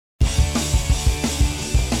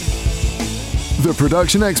The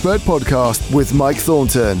Production Expert Podcast with Mike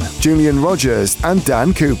Thornton, Julian Rogers, and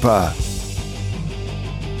Dan Cooper.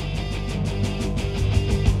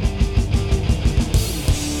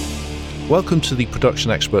 Welcome to the Production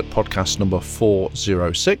Expert Podcast number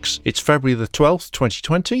 406. It's February the 12th,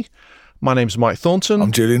 2020. My name's Mike Thornton.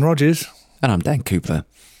 I'm Julian Rogers. And I'm Dan Cooper.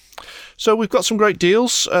 So we've got some great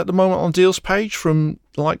deals at the moment on deals page from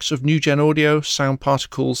the likes of New Gen Audio, Sound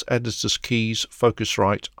Particles, Editor's Keys,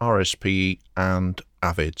 Focusrite, RSPE, and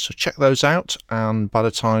Avid. So check those out, and by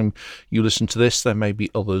the time you listen to this, there may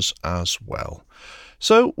be others as well.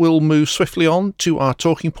 So we'll move swiftly on to our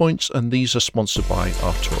talking points, and these are sponsored by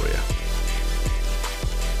Arturia.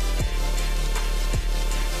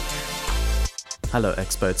 Hello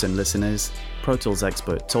experts and listeners. Pro Tools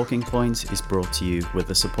Expert Talking Point is brought to you with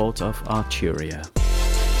the support of Arturia.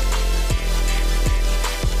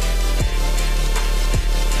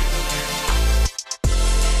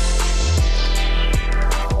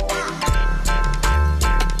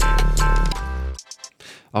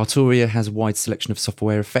 Arturia has a wide selection of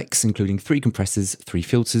software effects, including 3 compressors, 3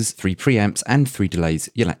 filters, 3 preamps, and 3 delays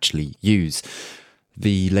you'll actually use.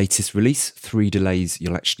 The latest release, 3 delays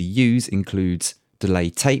you'll actually use, includes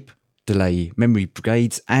delay tape, delay memory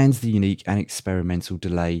brigades, and the unique and experimental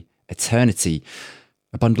delay Eternity.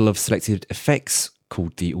 A bundle of selected effects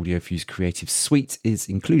called the AudioFuse Creative Suite is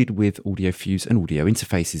included with AudioFuse and audio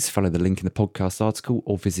interfaces. Follow the link in the podcast article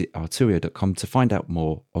or visit arturia.com to find out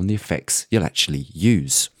more on the effects you'll actually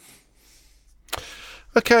use.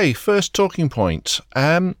 Okay, first talking point.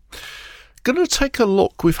 Going to take a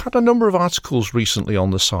look. We've had a number of articles recently on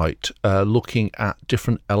the site looking at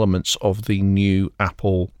different elements of the new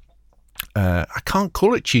Apple. I can't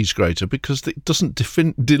call it cheese grater because it doesn't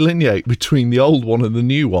delineate between the old one and the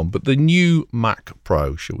new one, but the new Mac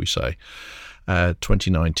Pro, shall we say,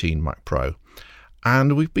 2019 Mac Pro.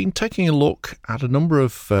 And we've been taking a look at a number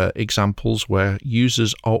of examples where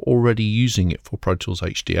users are already using it for Pro Tools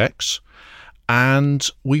HDX. And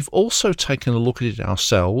we've also taken a look at it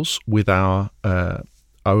ourselves with our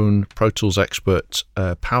own Pro Tools Expert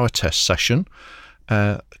power test session,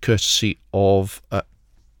 courtesy of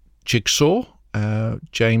Jigsaw.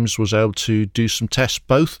 James was able to do some tests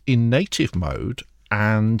both in native mode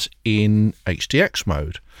and in HDX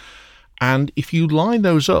mode. And if you line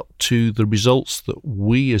those up to the results that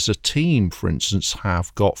we as a team, for instance,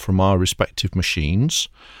 have got from our respective machines,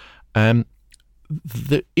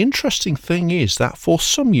 the interesting thing is that for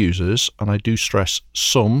some users, and I do stress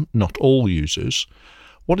some, not all users,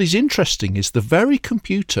 what is interesting is the very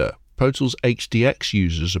computer Pro Tools HDX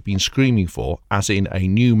users have been screaming for, as in a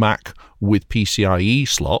new Mac with PCIe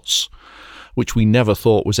slots, which we never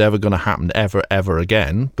thought was ever going to happen ever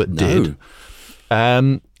again, but did.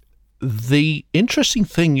 The interesting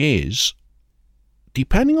thing is,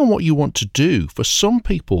 depending on what you want to do, for some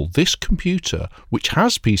people, this computer, which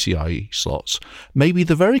has PCIe slots, may be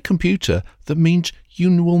the very computer that means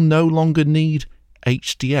you will no longer need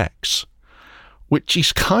HDX, which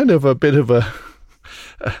is kind of a bit of a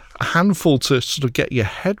handful to sort of get your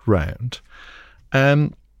head round.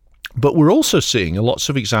 But we're also seeing lots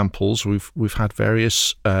of examples. We've had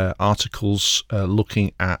various articles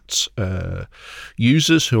looking at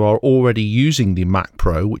users who are already using the Mac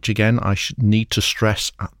Pro, which again I should need to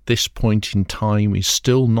stress at this point in time is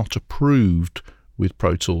still not approved with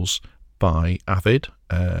Pro Tools by Avid.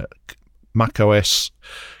 macOS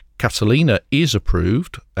Catalina is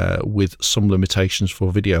approved with some limitations for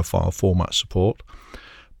video file format support,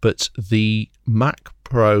 but the Mac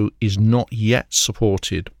Pro is not yet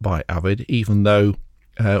supported by Avid, even though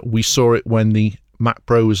we saw it when the Mac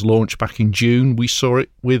Pro was launched back in June. We saw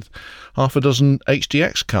it with half a dozen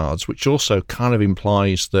HDX cards, which also kind of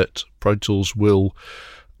implies that Pro Tools will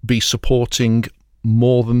be supporting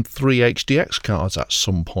more than 3 HDX cards at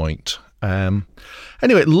some point.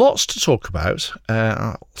 Anyway, lots to talk about.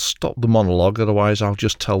 I'll stop the monologue, otherwise I'll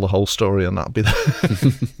just tell the whole story and that'll be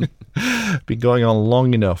been going on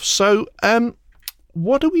long enough. So,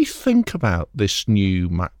 what do we think about this new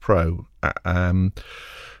Mac Pro?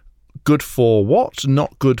 Good for what?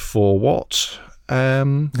 Not good for what? All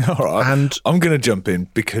right, and I'm going to jump in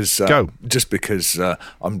because go. Just because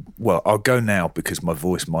I'll go now because my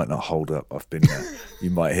voice might not hold up. I've been you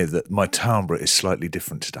might hear that my timbre is slightly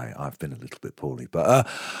different today. I've been a little bit poorly, but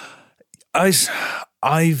there's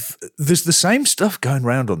the same stuff going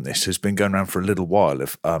around on this has been going around for a little while.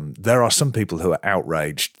 If there are some people who are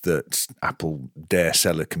outraged that Apple dare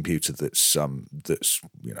sell a computer that's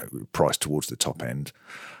priced towards the top end.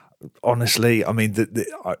 honestly, I mean,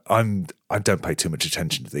 I don't pay too much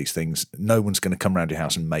attention to these things. No one's going to come around your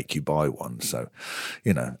house and make you buy one. So,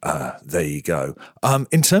 there you go.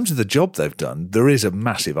 In terms of the job they've done, there is a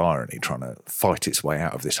massive irony trying to fight its way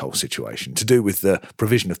out of this whole situation to do with the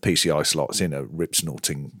provision of PCI slots in a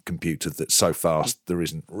rip-snorting computer that's so fast there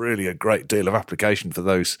isn't really a great deal of application for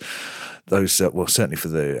those. Well, certainly for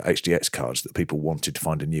the HDX cards that people wanted to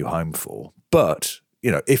find a new home for. But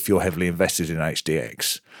if you're heavily invested in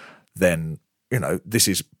HDX, then, this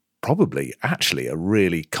is probably actually a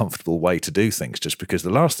really comfortable way to do things, just because the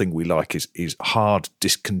last thing we like is hard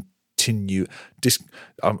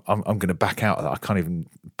I'm going to back out of that. I can't even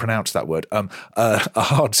pronounce that word. A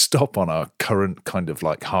hard stop on our current kind of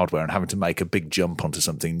like hardware and having to make a big jump onto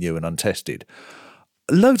something new and untested.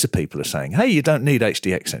 Loads of people are saying, hey, you don't need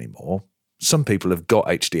HDX anymore. Some people have got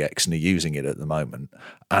HDX and are using it at the moment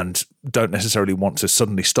and don't necessarily want to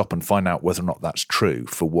suddenly stop and find out whether or not that's true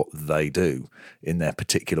for what they do in their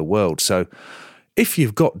particular world. So if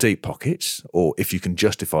you've got deep pockets, or if you can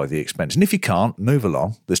justify the expense, and if you can't, move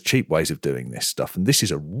along. There's cheap ways of doing this stuff. And this is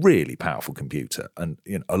a really powerful computer. And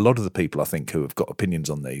a lot of the people I think who have got opinions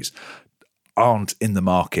on these aren't in the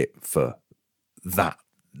market for that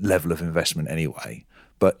level of investment anyway.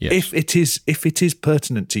 But yes, if it is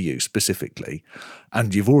pertinent to you specifically,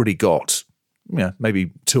 and you've already got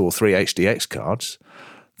maybe 2 or 3 HDX cards,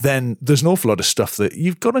 then there's an awful lot of stuff that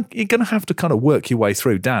you're going to have to kind of work your way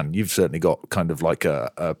through. Dan, you've certainly got kind of like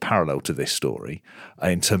a parallel to this story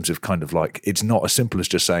in terms of kind of like, it's not as simple as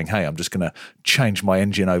just saying, hey, I'm just going to change my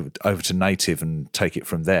engine over to native and take it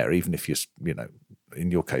from there, even if you're,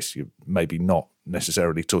 in your case, you're maybe not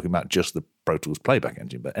necessarily talking about just the Pro Tools playback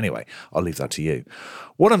engine. But anyway, I'll leave that to you.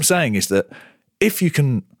 What I'm saying is that if you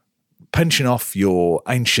can pension off your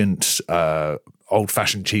ancient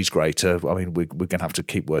old-fashioned cheese grater, I mean, we're going to have to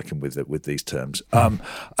keep working with these terms,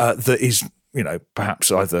 that is,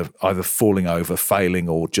 perhaps either falling over, failing,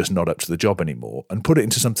 or just not up to the job anymore, and put it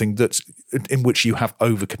into something that's in which you have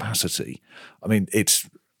overcapacity. I mean, it's,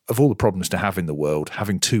 of all the problems to have in the world,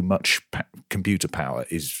 having too much computer power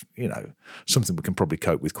is, something we can probably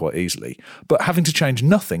cope with quite easily. But having to change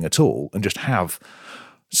nothing at all and just have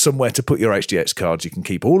somewhere to put your HDX cards, you can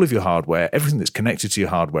keep all of your hardware, everything that's connected to your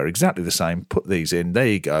hardware exactly the same, put these in, there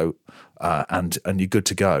you go, and you're good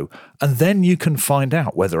to go. And then you can find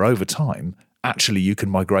out whether over time, actually you can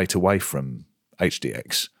migrate away from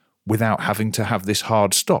HDX without having to have this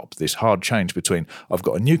hard stop, this hard change between I've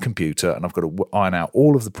got a new computer and I've got to iron out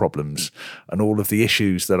all of the problems and all of the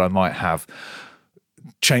issues that I might have,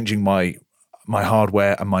 changing my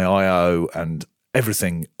hardware and my I/O and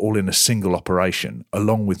everything all in a single operation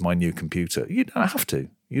along with my new computer. You don't have to.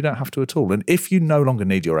 You don't have to at all. And if you no longer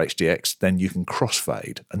need your HDX, then you can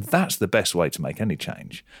crossfade. And that's the best way to make any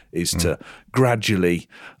change, is to gradually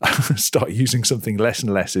start using something less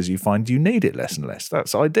and less as you find you need it less and less.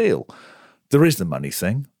 That's ideal. There is the money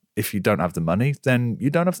thing. If you don't have the money, then you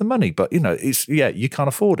don't have the money. But, you can't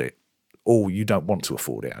afford it, or you don't want to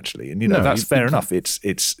afford it, actually. And, that's fair enough.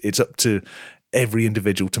 It's up to every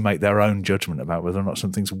individual to make their own judgment about whether or not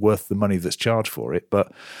something's worth the money that's charged for it.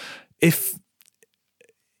 But if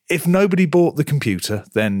nobody bought the computer,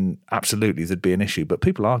 then absolutely there'd be an issue. But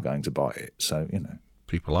people are going to buy it, so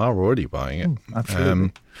people are already buying it.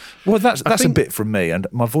 Absolutely. Well, that's a bit from me, and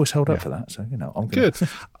my voice held up for that. So I'm good.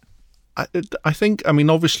 I think. I mean,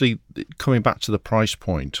 obviously, coming back to the price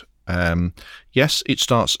point. Yes, it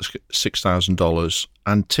starts at $6,000,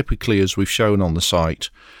 and typically, as we've shown on the site,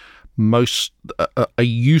 a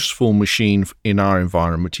useful machine in our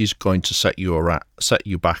environment is going to set you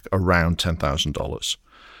back around $10,000.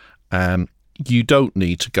 You don't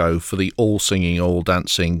need to go for the all singing, all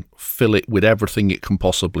dancing, fill it with everything it can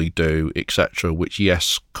possibly do, etc., which,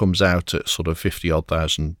 yes, comes out at sort of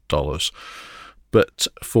 $50,000. But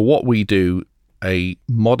for what we do, a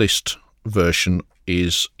modest version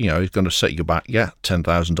is going to set you back,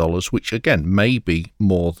 $10,000, which again may be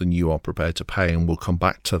more than you are prepared to pay, and we'll come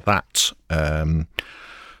back to that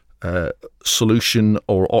solution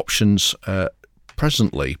or options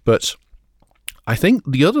presently. But I think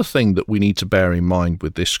the other thing that we need to bear in mind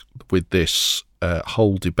with this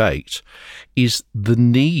whole debate is the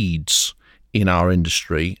needs in our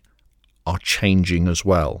industry are changing as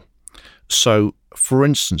well. So, for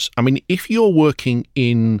instance, I mean, if you're working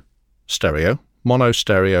in stereo, mono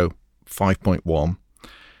stereo 5.1,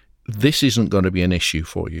 this isn't going to be an issue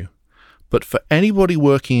for you. But for anybody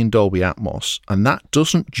working in Dolby Atmos, and that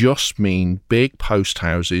doesn't just mean big post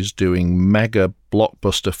houses doing mega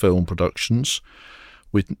blockbuster film productions,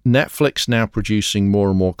 with Netflix now producing more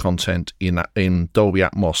and more content in Dolby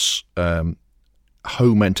Atmos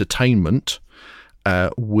home entertainment,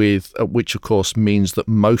 which of course means that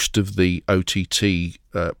most of the OTT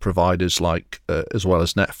providers, like as well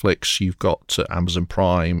as Netflix, you've got Amazon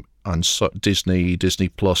Prime and Disney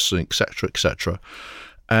Plus, etc., etc.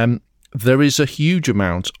 There is a huge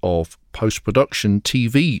amount of post-production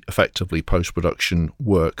TV, effectively post-production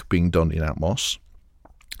work being done in Atmos.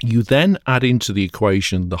 You then add into the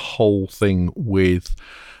equation the whole thing with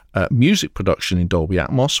music production in Dolby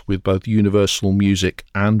Atmos, with both Universal Music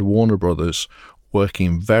and Warner Brothers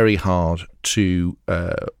working very hard to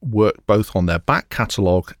work both on their back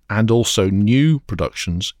catalogue and also new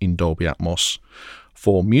productions in Dolby Atmos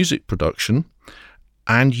for music production.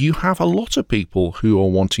 And you have a lot of people who are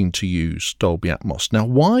wanting to use Dolby Atmos. Now,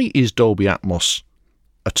 why is Dolby Atmos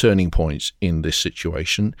a turning point in this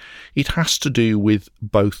situation? It has to do with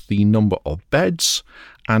both the number of beds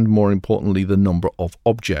and, more importantly, the number of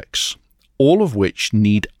objects, all of which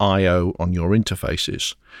need I/O on your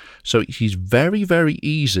interfaces. So it is very, very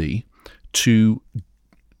easy to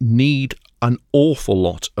need an awful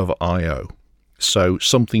lot of I/O. So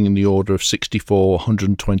something in the order of 64,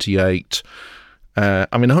 128.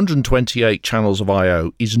 128 channels of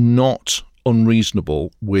I/O is not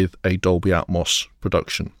unreasonable with a Dolby Atmos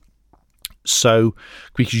production. So,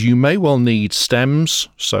 because you may well need stems,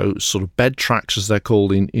 so sort of bed tracks as they're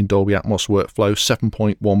called in Dolby Atmos workflow,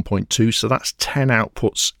 7.1.2, so that's 10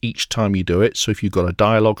 outputs each time you do it. So if you've got a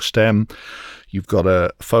dialogue stem, you've got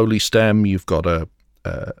a Foley stem, you've got a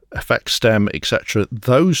effects stem, etc.,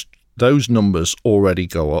 those numbers already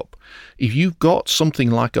go up. If you've got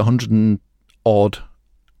something like 100 and odd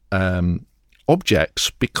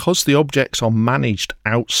objects, because the objects are managed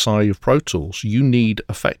outside of Pro Tools, you need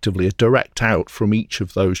effectively a direct out from each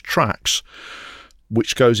of those tracks,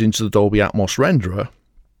 which goes into the Dolby Atmos renderer.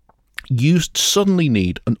 You suddenly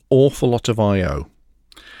need an awful lot of I/O.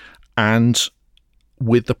 And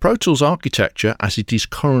with the Pro Tools architecture as it is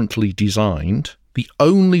currently designed, the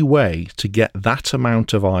only way to get that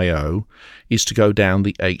amount of I/O is to go down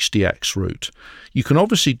the HDX route. You can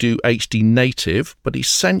obviously do HD native, but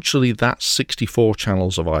essentially that's 64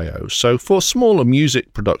 channels of I/O. So for smaller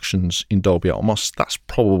music productions in Dolby Atmos, that's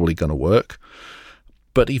probably going to work.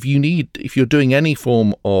 But if you're doing any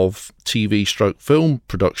form of TV/film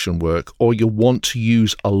production work, or you want to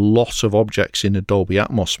use a lot of objects in a Dolby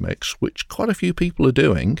Atmos mix, which quite a few people are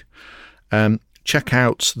doing, check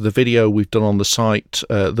out the video we've done on the site,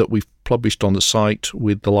 that we've published on the site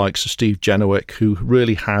with the likes of Steve Genowick, who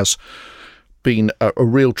really has been a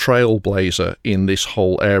real trailblazer in this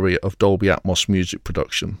whole area of Dolby Atmos music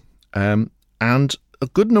production. And a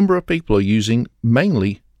good number of people are using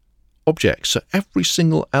mainly objects. So every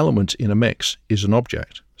single element in a mix is an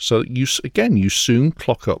object. So you soon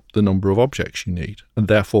clock up the number of objects you need, and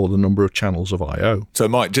therefore the number of channels of I/O. So,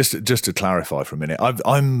 Mike, just to clarify for a minute,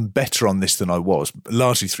 I'm better on this than I was,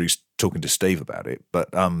 largely through talking to Steve about it. But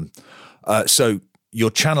so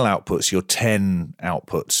your channel outputs, your 10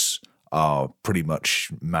 outputs, are pretty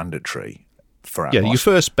much mandatory for Atmos. Yeah, your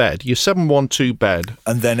first bed, your 712 bed,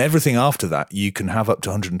 and then everything after that, you can have up to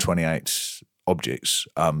 128 objects.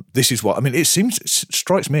 This is what I mean. It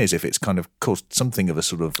strikes me as if it's kind of caused something of a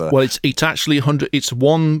sort of. Well, it's actually 100. It's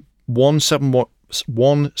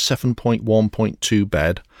 7.1.2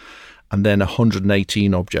 bed, and then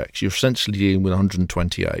 118 objects. You're essentially dealing with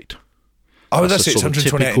 128. Oh, that's it. It's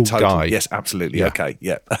 128 in total. Guide. Yes, absolutely. Yeah. Okay,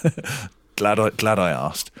 yeah. glad I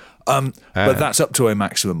asked. But that's up to a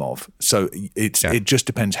maximum of. So it just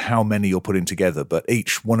depends how many you're putting together. But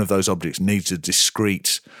each one of those objects needs a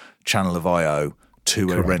discrete channel of I/O to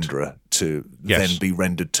Correct. A renderer to then be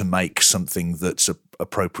rendered to make something that's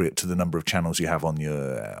appropriate to the number of channels you have on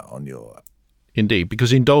your. Indeed,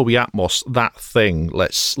 because in Dolby Atmos, that thing,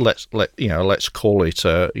 let's call it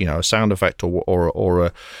a sound effect or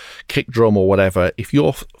a kick drum or whatever. If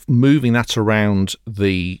you're moving that around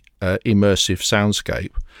the immersive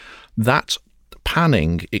soundscape, that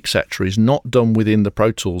panning, etc., is not done within the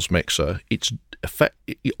Pro Tools mixer.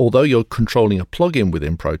 Although you're controlling a plugin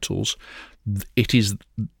within Pro Tools, it is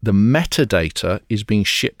the metadata is being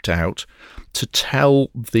shipped out to tell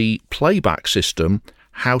the playback system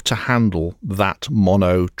how to handle that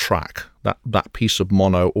mono track, that piece of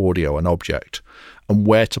mono audio and object, and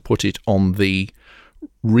where to put it on the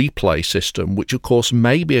replay system, which of course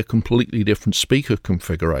may be a completely different speaker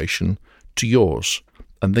configuration to yours.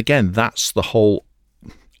 And again, that's the whole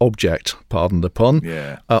object, pardon the pun,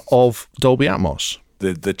 of Dolby Atmos.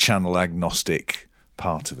 The channel agnostic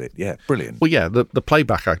part of it. Yeah, brilliant. Well, yeah, the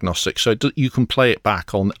playback agnostic. So you can play it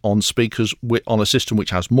back on speakers on a system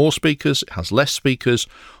which has more speakers, it has less speakers,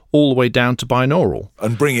 all the way down to binaural.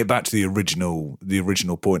 And bring it back to the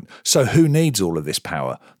original point. So who needs all of this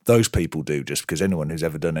power? Those people do, just because anyone who's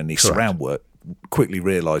ever done any surround work quickly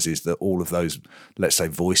realizes that all of those, let's say,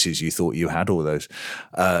 voices you thought you had, all those,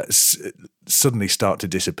 suddenly start to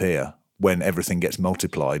disappear when everything gets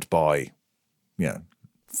multiplied by,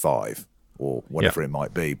 5 or whatever it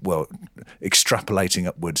might be. Well, extrapolating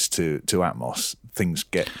upwards to Atmos, things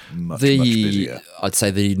get much busier. I'd say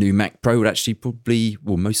the new Mac Pro would actually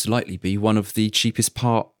most likely be one of the cheapest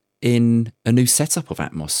part in a new setup of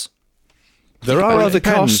Atmos. There are other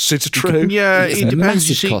costs. It's true. Yeah, it depends.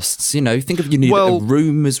 Massive costs. Think of, you need a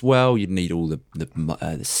room as well. You'd need all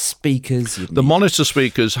the speakers. The monitor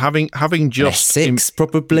speakers. Having just S6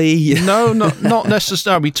 probably. No, not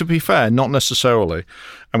necessarily. To be fair, not necessarily.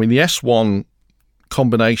 I mean, the S1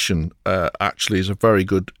 combination actually is a very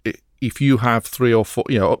good. If you have 3 or 4,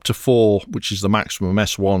 up to 4, which is the maximum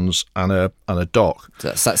S1s and a dock. So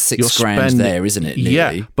that's $6,000 there, isn't it? Nearly?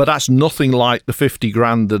 Yeah, but that's nothing like the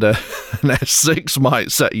 $50,000 that an S6 might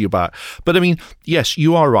set you back. But I mean, yes,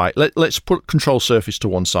 you are right. Let's put control surface to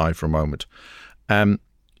one side for a moment.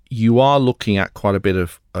 You are looking at quite a bit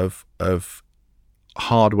of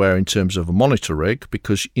hardware in terms of a monitor rig,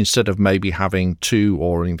 because instead of maybe having 2,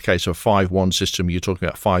 or in the case of a 5.1 system, you're talking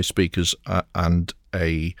about 5 speakers and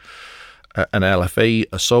an LFE,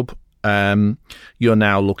 a sub. You're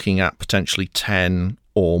now looking at potentially 10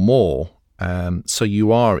 or more. So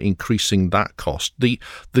you are increasing that cost. The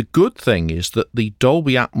good thing is that the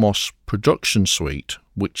Dolby Atmos production suite,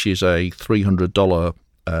 which is a $300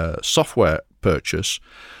 software purchase,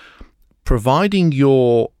 providing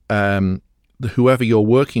your whoever you're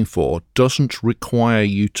working for doesn't require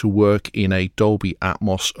you to work in a Dolby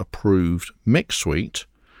Atmos approved mix suite,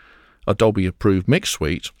 a Dolby approved mix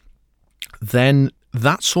suite, then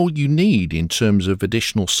that's all you need in terms of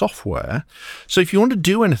additional software. So if you want to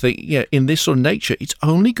do anything in this sort of nature, it's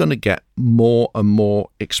only going to get more and more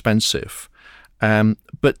expensive.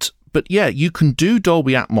 But you can do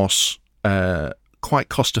Dolby Atmos quite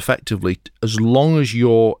cost effectively, as long as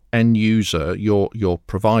your end user, your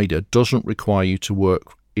provider, doesn't require you to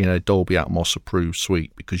work in a Dolby Atmos approved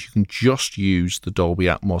suite, because you can just use the Dolby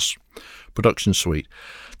Atmos production suite.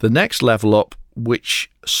 The next level up,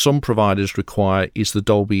 which some providers require, is the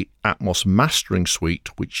Dolby Atmos mastering suite,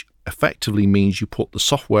 which effectively means you put the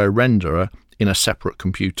software renderer in a separate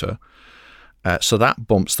computer. So that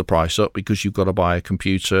bumps the price up, because you've got to buy a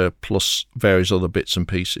computer plus various other bits and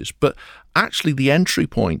pieces. But actually, the entry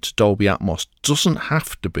point to Dolby Atmos doesn't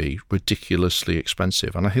have to be ridiculously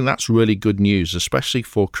expensive. And I think that's really good news, especially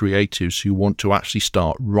for creatives who want to actually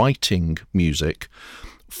start writing music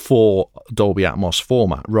for Dolby Atmos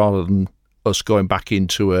format, rather than us going back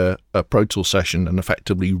into a Pro Tools session and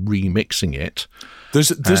effectively remixing it.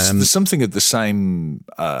 There's something of the same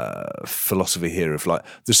philosophy here, of like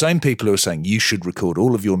the same people who are saying you should record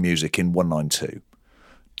all of your music in 192.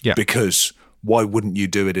 Yeah. Because why wouldn't you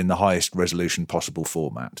do it in the highest resolution possible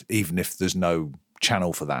format, even if there's no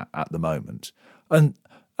channel for that at the moment? And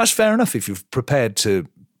that's fair enough if you're prepared to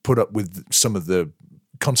put up with some of the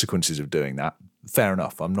consequences of doing that. Fair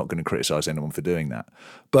enough. I'm not going to criticize anyone for doing that.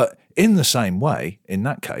 But in the same way, in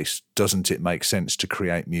that case, doesn't it make sense to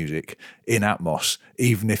create music in Atmos,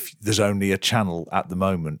 even if there's only a channel at the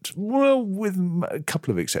moment? Well, with a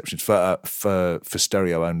couple of exceptions for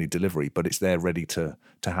stereo only delivery, but it's there ready to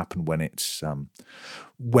happen when it's I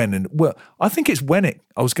think it's when it.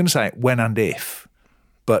 I was going to say when and if.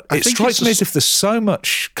 But it strikes me as if there's so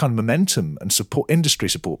much kind of momentum and support, industry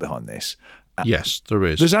support behind this. Yes, there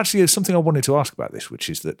is. There's actually something I wanted to ask about this,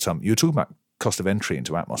 which is that you were talking about cost of entry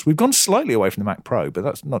into Atmos. We've gone slightly away from the Mac Pro, but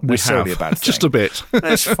that's not necessarily a bad thing. Just a bit.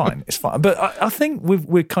 It's fine. It's fine. But I think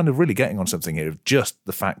we're kind of really getting on something here of just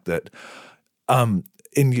the fact that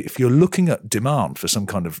if you're looking at demand for some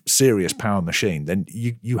kind of serious power machine, then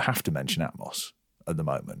you have to mention Atmos at the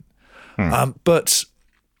moment. But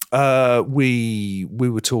we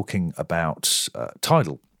were talking about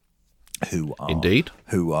Tidal, who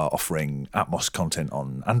are offering Atmos content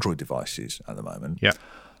on Android devices at the moment. Yeah.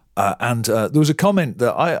 And there was a comment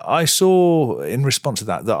that I saw in response to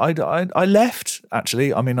that I left,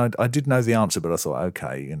 actually. I mean, I did know the answer, but I thought,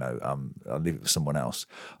 okay, I'll leave it for someone else.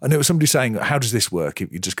 And it was somebody saying, how does this work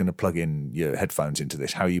if you're just going to plug in your headphones into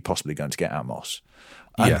this? How are you possibly going to get Atmos?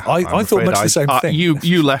 And yeah, I thought much the same thing.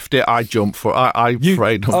 You left it. I jumped for. I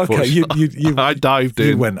afraid. Okay, you I dived in.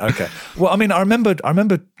 You went. Okay. Well, I mean, I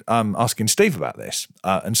remember asking Steve about this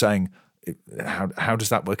and saying, how does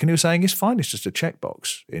that work? And he was saying it's fine. It's just a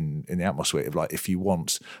checkbox in the Atmos suite of like, if you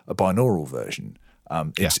want a binaural version,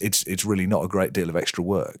 it's really not a great deal of extra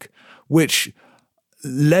work. Which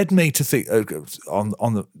led me to think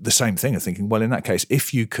on the same thing of thinking, well, in that case,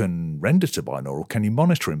 if you can render to binaural, can you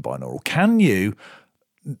monitor in binaural? Can you,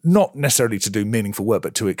 not necessarily to do meaningful work,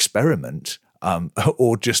 but to experiment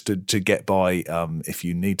or just to get by if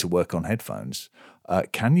you need to work on headphones,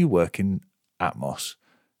 can you work in Atmos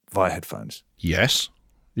via headphones? Yes,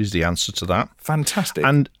 is the answer to that. Fantastic.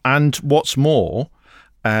 And what's more,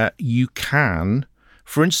 you can,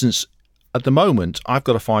 for instance, at the moment, I've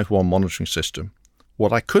got a 5.1 monitoring system.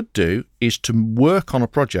 What I could do is to work on a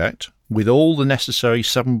project with all the necessary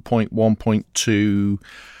 7.1.2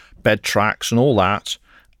 bed tracks and all that,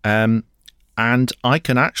 and I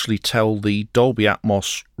can actually tell the Dolby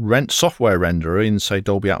Atmos software renderer in, say,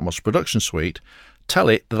 Dolby Atmos Production Suite, tell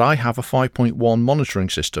it that I have a 5.1 monitoring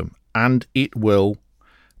system, and it will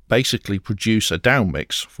basically produce a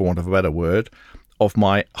downmix, for want of a better word, of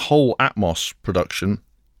my whole Atmos production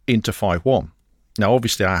into 5.1. Now,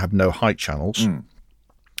 obviously, I have no height channels,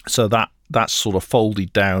 so that's sort of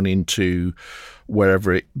folded down into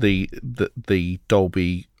wherever the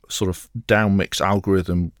Dolby sort of downmix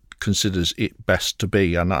algorithm considers it best to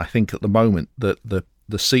be. And I think at the moment that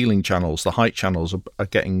the ceiling channels, the height channels, are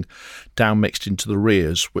getting downmixed into the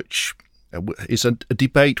rears, which is a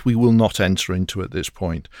debate we will not enter into at this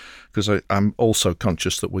point, because I'm also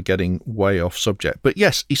conscious that we're getting way off subject. But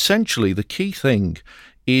yes, essentially the key thing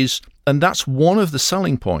is, and that's one of the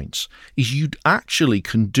selling points, is you actually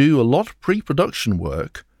can do a lot of pre-production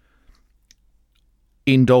work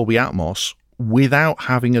in Dolby Atmos without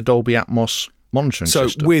having a Dolby Atmos monitoring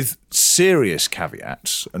system. So with serious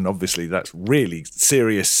caveats, and obviously that's really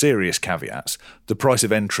serious caveats, the price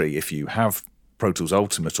of entry, if you have Pro Tools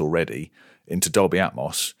Ultimate already into Dolby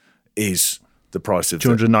Atmos, is the price of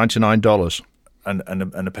 $299. And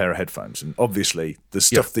a pair of headphones. And obviously there's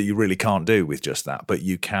stuff that you really can't do with just that, but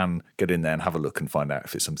you can get in there and have a look and find out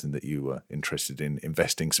if it's something that you are interested in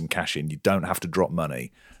investing some cash in. You don't have to drop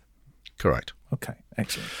money. Correct. Okay,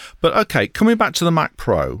 excellent. But okay, coming back to the Mac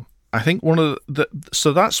Pro, I think one of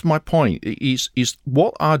so that's my point, is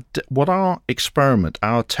what our experiment,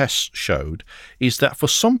 our tests showed, is that for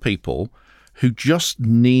some people who just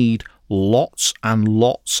need lots and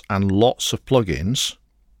lots and lots of plugins,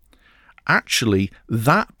 actually,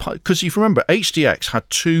 because if you remember, HDX had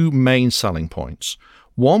two main selling points.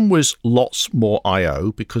 One was lots more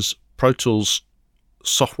I/O, because Pro Tools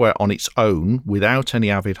software on its own, without any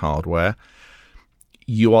Avid hardware,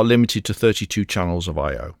 you are limited to 32 channels of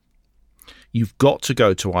I/O. You've got to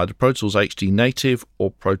go to either Pro Tools HD Native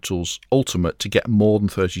or Pro Tools Ultimate to get more than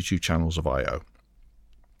 32 channels of I/O.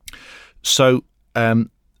 So,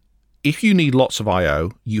 if you need lots of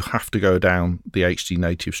I/O, you have to go down the HD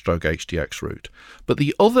Native stroke HDX route. But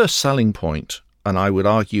the other selling point, and I would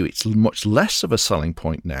argue it's much less of a selling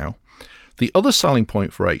point now, the other selling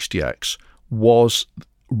point for HDX was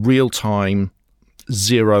real-time,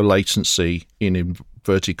 zero latency, in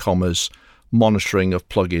inverted commas, monitoring of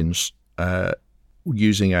plugins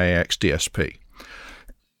using AAX DSP.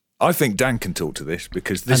 I think Dan can talk to this,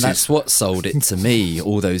 because that's what sold it to me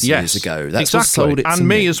all those years ago. That's what sold it to me. And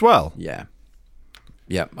me as well. Yeah.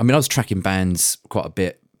 Yeah. I mean, I was tracking bands quite a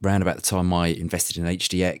bit around about the time I invested in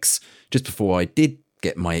HDX. Just before I did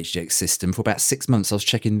get my HDX system, for about 6 months, I was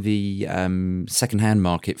checking the second-hand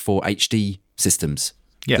market for HD systems.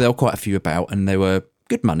 Yeah. There were quite a few about, and they were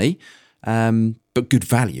good money, but good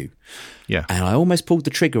value. Yeah. And I almost pulled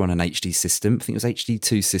the trigger on an HD system. I think it was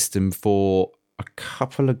HD2 system for a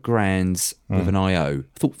couple of grand with an I/O.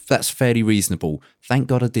 I thought that's fairly reasonable. Thank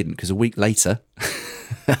God I didn't, because a week later,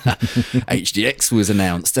 HDX was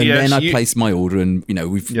announced, and then I placed my order. And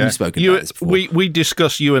we've spoken about this before. We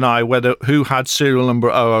discussed, you and I, who had serial number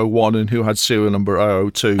 001 and who had serial number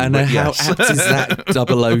 002. And how apt is that?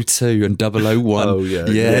 002 and 001. Oh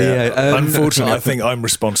yeah. Unfortunately, I think I'm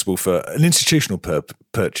responsible for an institutional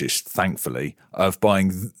purchase, thankfully, of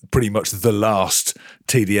buying pretty much the last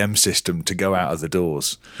TDM system to go out of the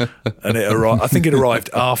doors. And it arrived. I think it arrived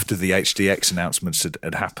after the HDX announcements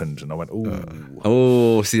had happened, and I went,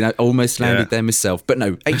 oh, see, I almost landed there myself. But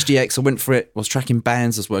no, HDX, I went for it. I was tracking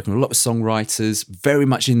bands. I was working with a lot of songwriters, very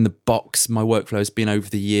much in the box. My workflow has been over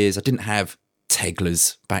the years. I didn't have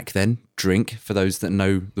Teglers back then, drink, for those that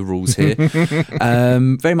know the rules here.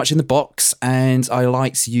 Very much in the box, and I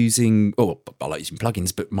liked using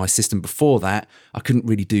plugins, but my system before that, I couldn't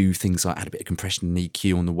really do things like, I had a bit of compression and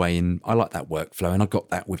EQ on the way in. I like that workflow, and I got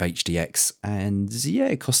that with HDX, and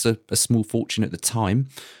it cost a small fortune at the time,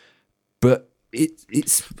 but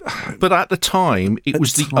But at the time, it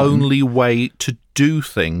was the only way to do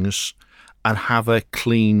things and have a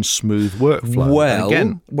clean, smooth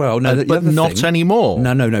workflow. But not anymore.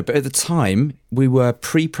 No. But at the time, we were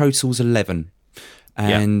pre-Pro Tools 11.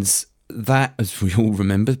 And that, as we all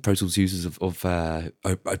remember, Pro Tools users of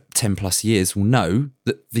 10 plus years will know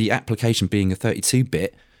that the application, being a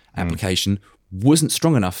 32-bit application, wasn't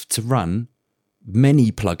strong enough to run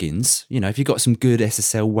many plugins. You know, if you've got some good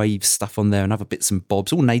SSL Wave stuff on there and other bits and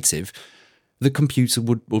bobs, all native, the computer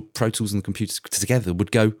would, or Pro Tools and the computer together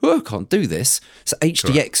would go, oh, I can't do this. So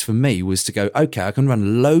HDX for me was to go, okay, I can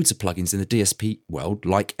run loads of plugins in the DSP world,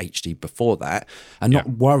 like HD before that, and not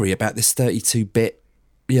worry about this 32-bit,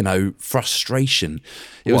 frustration.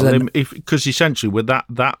 It was because essentially with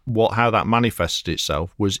how that manifested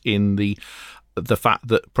itself was in the fact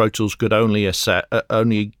that Pro Tools could only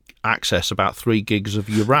access about 3 gigs of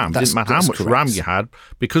your RAM. It didn't matter how much RAM you had,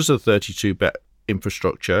 because of 32-bit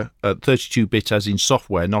infrastructure, 32-bit as in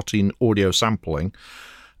software, not in audio sampling,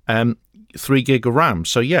 3 gig of RAM.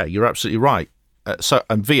 So yeah, you're absolutely right.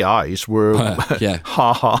 And VIs were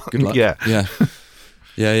Good luck.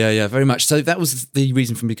 Yeah, very much. So that was the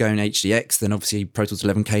reason for me going HDX. Then obviously Pro Tools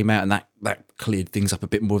 11 came out, and that cleared things up a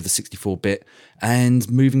bit more of the 64-bit. And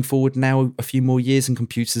moving forward now, a few more years, and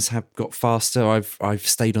computers have got faster. I've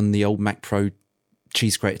stayed on the old Mac Pro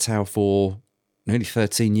cheese grater tower for nearly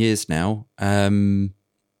 13 years now.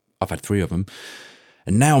 I've had 3 of them.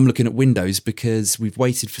 And now I'm looking at Windows because we've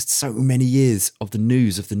waited for so many years of the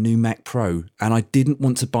news of the new Mac Pro, and I didn't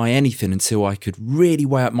want to buy anything until I could really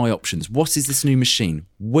weigh up my options. What is this new machine?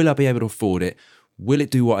 Will I be able to afford it? Will it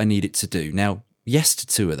do what I need it to do? Now, yes to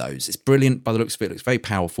 2 of those. It's brilliant by the looks of it. It looks very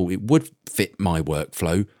powerful. It would fit my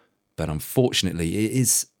workflow, but unfortunately it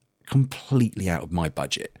is completely out of my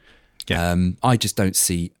budget. Yeah. I just don't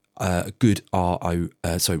see a good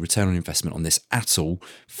return on investment on this at all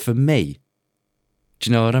for me. Do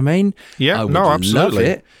you know what I mean? Yeah, I would absolutely.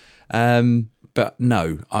 love it. But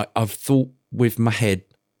no, I've thought with my head,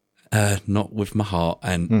 not with my heart.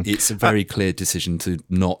 And it's a very clear decision to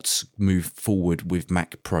not move forward with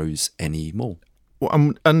Mac Pros anymore.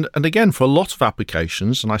 Well, and again, for a lot of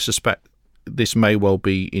applications, and I suspect this may well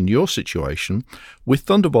be in your situation, with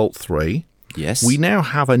Thunderbolt 3, yes, we now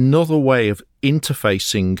have another way of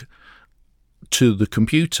interfacing to the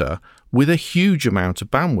computer with a huge amount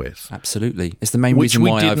of bandwidth. Absolutely. It's the main reason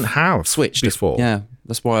why I've switched before. Yeah,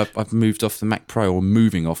 that's why I've moved off the Mac Pro, or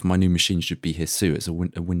moving off. My new machine should be here soon. It's a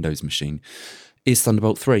Windows machine. Is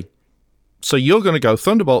Thunderbolt 3. So you're going to go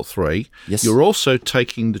Thunderbolt 3. Yes. You're also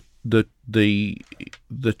taking the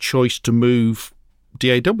choice to move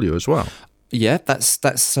DAW as well. Yeah, that's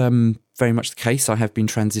very much the case. I have been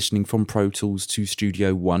transitioning from Pro Tools to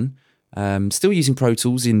Studio One. Still using Pro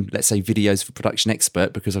Tools in, let's say, videos for Production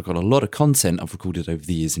Expert, because I've got a lot of content I've recorded over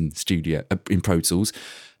the years in Pro Tools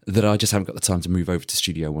that I just haven't got the time to move over to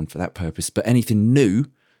Studio One for that purpose. But anything new,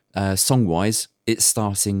 song-wise, it's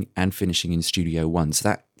starting and finishing in Studio One.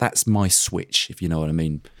 So that's my switch, if you know what I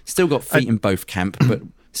mean. Still got feet in both camp, but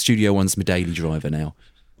Studio One's my daily driver now.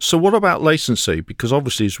 So what about latency? Because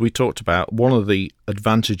obviously, as we talked about, one of the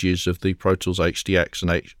advantages of the Pro Tools HDX and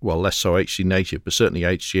less so HD Native, but certainly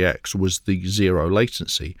HDX, was the 0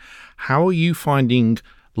 latency. How are you finding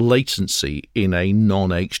latency in a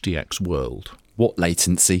non-HDX world? What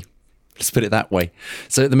latency? Let's put it that way.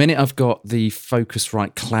 So at the minute, I've got the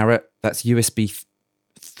Focusrite Claret. That's USB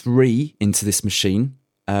 3 into this machine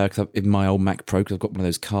in my old Mac Pro, because I've got one of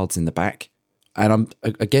those cards in the back. And I'm,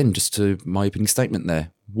 again, just to my opening statement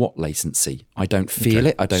there, what latency? I don't feel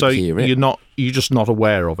it. I don't hear it. You're just not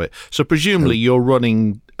aware of it. So presumably you're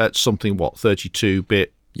running at something,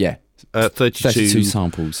 32-bit? Yeah. 32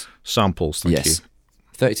 samples. Thank you.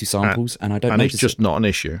 32 samples, and I don't And notice it's just not an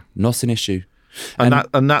issue. Not an issue.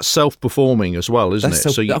 And that's self-performing as well, isn't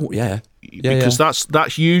it? Because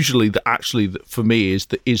that's usually for me is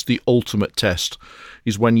the ultimate test,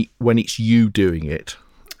 is when it's you doing it.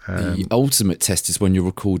 The ultimate test is when you're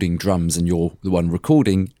recording drums and you're the one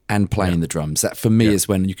recording and playing the drums. That for me is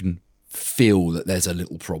when you can feel that there's a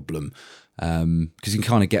little problem, because you can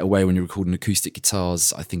kind of get away when you're recording acoustic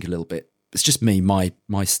guitars, I think, a little bit. It's just me, my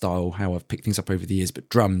style, how I've picked things up over the years. But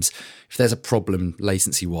drums, if there's a problem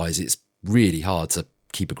latency wise, it's really hard to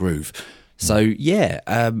keep a groove. So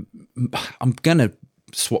I'm gonna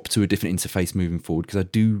swap to a different interface moving forward, because I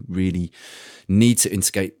do really need to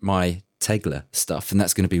integrate my Tegler stuff, and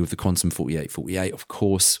that's going to be with the Quantum 4848, of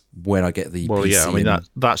course, when I get the PC. Yeah, I mean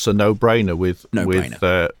that's a no-brainer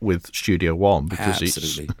with Studio One, because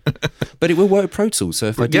absolutely. But it will work with Pro Tools, so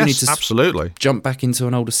if I do need to absolutely jump back into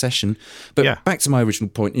an older session. But back to my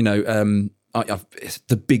original point, it's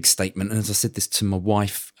the big statement, and as I said this to my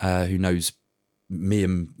wife, who knows me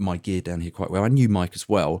and my gear down here quite well, I knew Mike as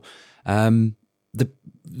well.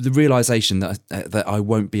 The realization that I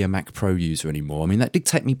won't be a Mac Pro user anymore. I mean, that did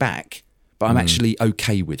take me back, but I'm actually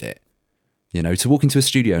okay with it. You know, to walk into a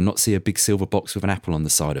studio and not see a big silver box with an apple on the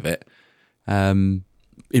side of it.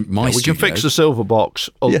 In my we studio, can fix the silver box,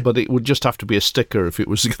 but it would just have to be a sticker if it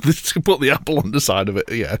was to put the apple on the side of it.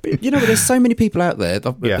 Yeah, you know, but there's so many people out there.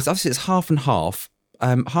 Obviously, it's half and half.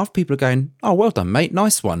 Half people are going, "Oh, well done, mate,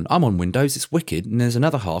 nice one. I'm on Windows, it's wicked," and there's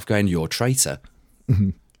another half going, "You're a traitor."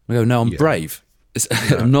 I go, "No, I'm brave.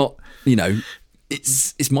 I'm not. You know,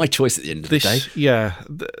 it's my choice at the end of the day." Yeah,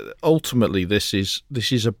 ultimately, this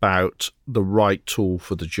is about the right tool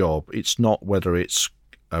for the job. It's not whether it's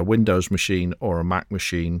a Windows machine or a Mac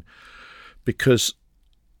machine, because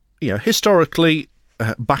historically,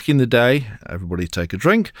 back in the day, everybody take a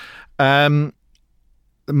drink.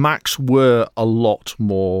 Macs were a lot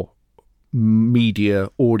more media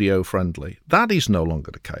audio friendly. That is no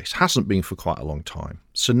longer the case. Hasn't been for quite a long time.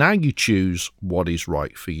 So now you choose what is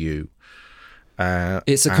right for you.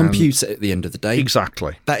 It's a computer at the end of the day.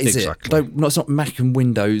 Exactly. That is it. It's not Mac and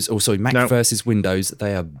Windows, Mac versus Windows.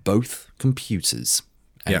 They are both computers.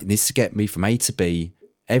 And it needs to get me from A to B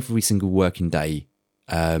every single working day.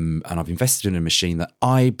 And I've invested in a machine that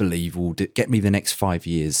I believe will get me the next 5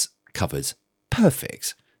 years covered.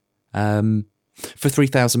 Perfect. For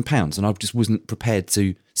 £3,000. And I just wasn't prepared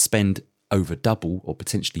to spend over double or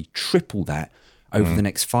potentially triple that over the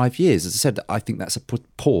next 5 years. As I said, I think that's a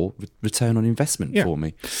poor return on investment for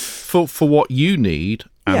me. For what you need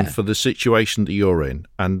and for the situation that you're in.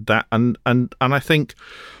 And I think,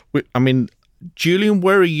 Julian,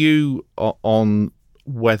 where are you on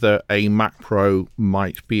whether a Mac Pro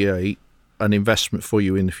might be an investment for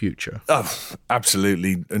you in the future? Oh,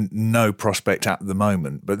 absolutely no prospect at the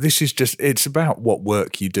moment. But this is it's about what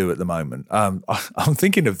work you do at the moment. I'm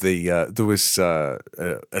thinking of there was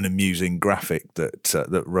an amusing graphic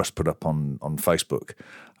that Russ put up on Facebook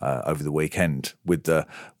over the weekend with the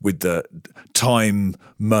time,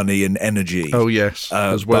 money, and energy. Oh yes,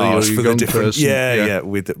 as well as for the different person.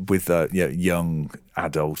 with young,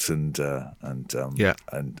 adult, and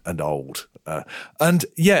old.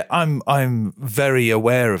 I'm very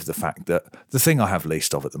aware of the fact that the thing I have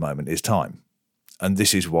least of at the moment is time, and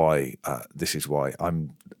this is why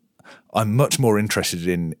I'm much more interested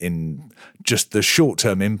in just the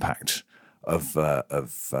short-term impact of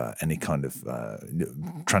any kind of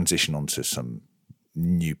transition onto some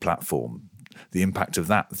new platform, the impact of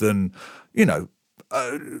that, than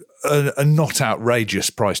a not outrageous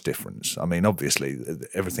price difference. I mean, obviously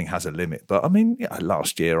everything has a limit, but I mean,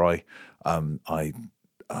 last year I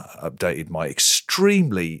updated my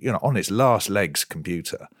extremely on its last legs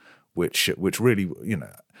computer, which really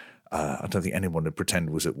I don't think anyone would pretend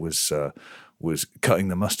was cutting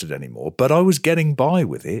the mustard anymore, but I was getting by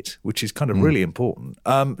with it, which is kind of really important.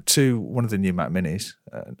 To one of the new Mac Minis,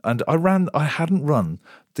 and I hadn't run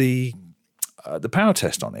the power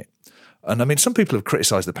test on it. And I mean, some people have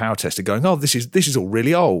criticised the power tester, going, "Oh, this is all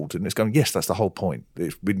really old," and it's going, "Yes, that's the whole point.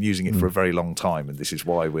 It's been using it for a very long time, and this is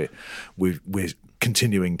why we're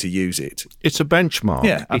continuing to use it." It's a benchmark.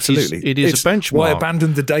 Yeah, absolutely. It is a benchmark. Why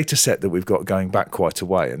abandon the data set that we've got going back quite a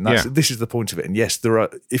way? And this is the point of it. And yes, there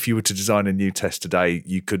are. If you were to design a new test today,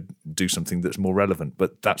 you could do something that's more relevant,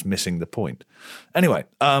 but that's missing the point. Anyway,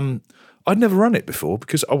 I'd never run it before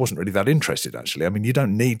because I wasn't really that interested, actually. I mean, you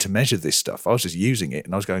don't need to measure this stuff. I was just using it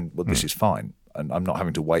and I was going, well, this is fine. And I'm not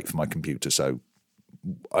having to wait for my computer, so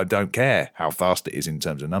I don't care how fast it is in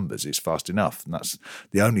terms of numbers. It's fast enough, and that's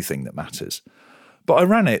the only thing that matters. But I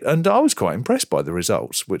ran it and I was quite impressed by the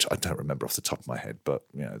results, which I don't remember off the top of my head, but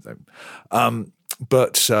it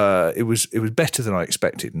was better than I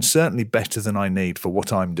expected, and certainly better than I need for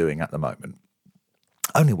what I'm doing at the moment.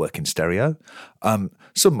 I only work in stereo.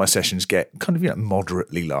 Some of my sessions get kind of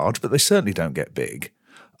moderately large, but they certainly don't get big.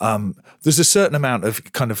 There's a certain amount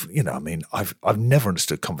of kind of I've never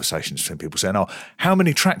understood conversations between people saying, "Oh, how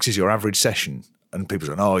many tracks is your average session?" And people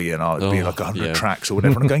saying, "Oh, it'd be like 100 tracks or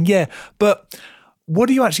whatever." And I'm going, "Yeah, but what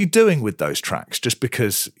are you actually doing with those tracks?" Just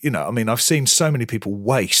because, I've seen so many people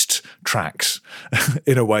waste tracks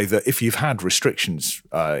in a way that if you've had restrictions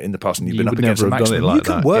in the past and you've been up against a maximum, you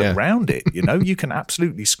can work around it. You can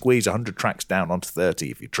absolutely squeeze 100 tracks down onto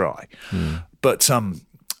 30 if you try. But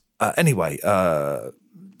anyway,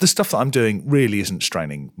 the stuff that I'm doing really isn't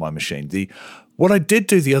straining my machine. What I did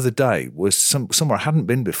do the other day was somewhere I hadn't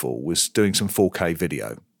been before, was doing some 4K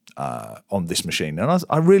video on this machine, and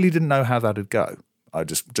I really didn't know how that'd go. I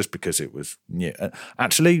just because it was new.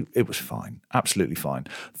 Actually, it was fine, absolutely fine.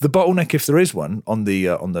 The bottleneck, if there is one, on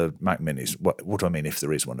the Mac Minis. What do I mean? If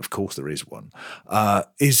there is one, of course there is one.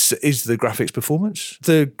 Is the graphics performance?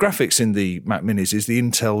 The graphics in the Mac Minis is the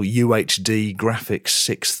Intel UHD Graphics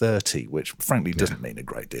 630, which frankly doesn't mean a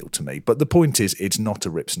great deal to me. But the point is, it's not a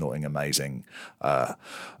rip-snorting amazing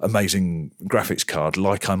graphics card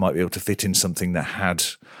like I might be able to fit in something that had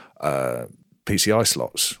PCI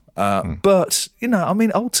slots. But,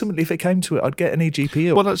 ultimately, if it came to it, I'd get an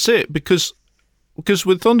eGPU. Well, that's it, because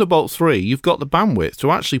with Thunderbolt 3, you've got the bandwidth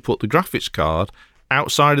to actually put the graphics card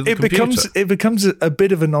outside of the computer. It becomes a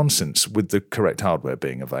bit of a nonsense with the correct hardware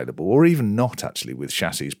being available, or even not actually with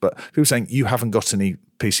chassis. But people saying you haven't got any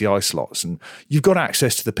PCI slots, and you've got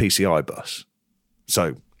access to the PCI bus.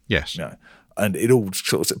 So, yes. And it all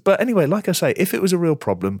sort of. But anyway, like I say, if it was a real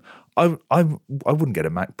problem, I wouldn't get a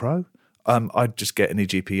Mac Pro. I'd just get an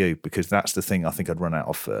eGPU because that's the thing I think I'd run out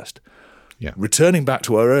of first. Yeah. Returning back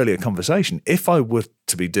to our earlier conversation, if I were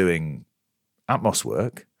to be doing Atmos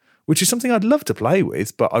work, which is something I'd love to play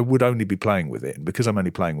with, but I would only be playing with it. And because I'm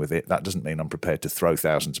only playing with it, that doesn't mean I'm prepared to throw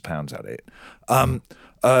thousands of pounds at it.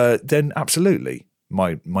 Then absolutely,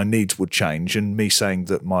 my needs would change, and me saying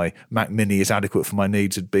that my Mac Mini is adequate for my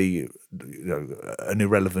needs would be an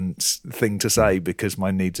irrelevant thing to say because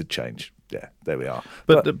my needs had changed. Yeah, there we are.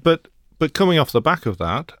 But coming off the back of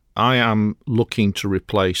that, I am looking to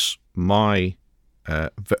replace my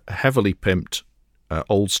heavily pimped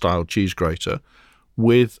old-style cheese grater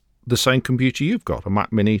with the same computer you've got, a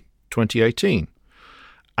Mac Mini 2018,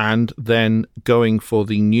 and then going for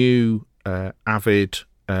the new Avid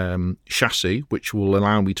chassis, which will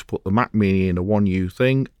allow me to put the Mac Mini in a 1U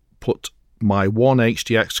thing, put my one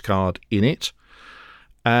HDX card in it,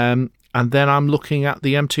 and then I'm looking at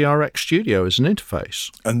the MTRX Studio as an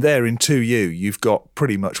interface. And there in 2U, you've got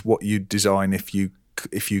pretty much what you'd design if you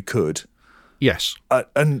could. Yes.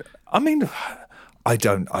 And I mean,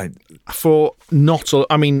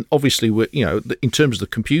 obviously, in terms of the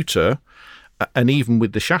computer, and even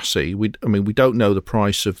with the chassis, we don't know the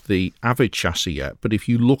price of the Avid chassis yet. But if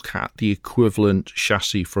you look at the equivalent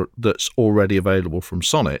chassis that's already available from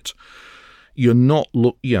Sonnet, you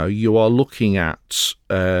are looking at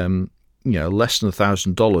less than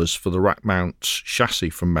 $1,000 for the rack mount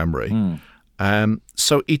chassis from memory.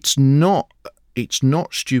 So it's not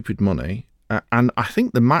stupid money. And I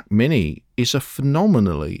think the Mac Mini is a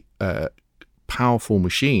phenomenally powerful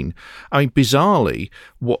machine. I mean, bizarrely,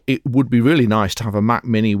 it would be really nice to have a Mac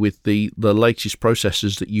Mini with the latest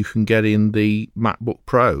processors that you can get in the MacBook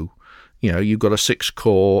Pro. You've got a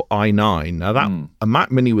 6-core i9. Now, a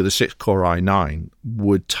Mac Mini with a 6-core i9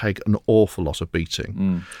 would take an awful lot of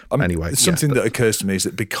beating. Anyway, something that occurs to me is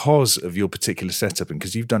that because of your particular setup and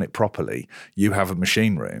because you've done it properly, you have a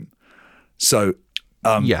machine room. So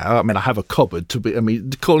I have a cupboard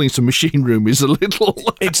calling it a machine room is a little.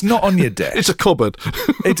 It's not on your desk. It's a cupboard.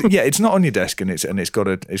 It's not on your desk, and it's got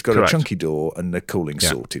a Correct. a chunky door, and the cooling's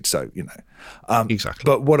sorted. So exactly.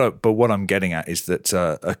 But what I'm getting at is that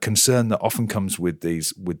a concern that often comes with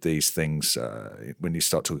these things when you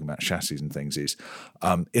start talking about chassis and things is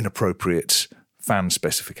inappropriate fan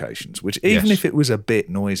specifications, which even if it was a bit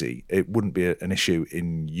noisy, it wouldn't be an issue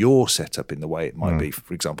in your setup in the way it might be,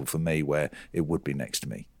 for example, for me, where it would be next to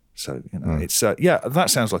me. So, it's that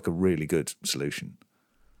sounds like a really good solution.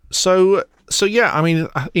 So yeah, I mean,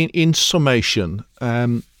 in summation,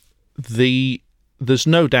 there's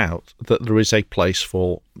no doubt that there is a place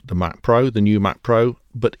for the Mac Pro, the new Mac Pro,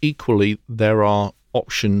 but equally there are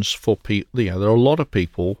options for people. There are a lot of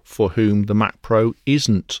people for whom the Mac Pro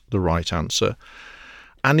isn't the right answer,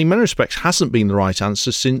 and in many respects hasn't been the right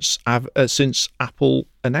answer since Apple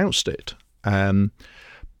announced it.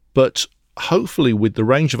 But hopefully, with the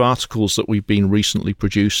range of articles that we've been recently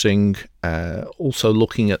producing, also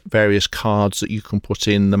looking at various cards that you can put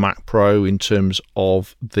in the Mac Pro in terms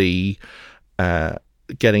of the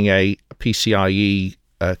getting a PCIe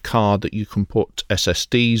card that you can put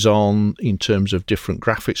SSDs on in terms of different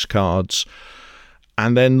graphics cards,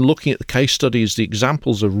 and then looking at the case studies, the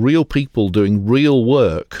examples of real people doing real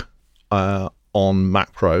work on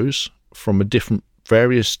Mac Pros from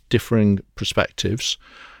various differing perspectives.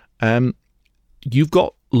 You've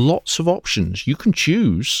got lots of options. You can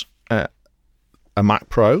choose a Mac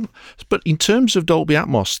Pro, but in terms of Dolby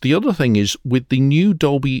Atmos, the other thing is with the new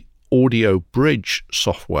Dolby Audio Bridge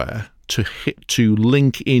software to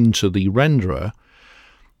link into the renderer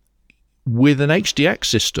with an HDX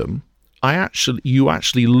system, you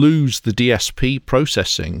actually lose the DSP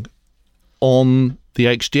processing on the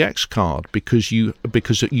HDX card because you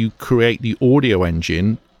create the audio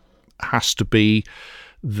engine has to be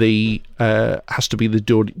has to be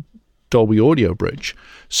the Dolby Audio Bridge.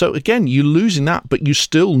 So again, you're losing that, but you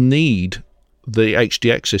still need the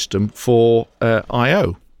HDX system for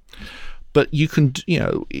I/O. But you can,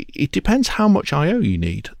 it depends how much I/O you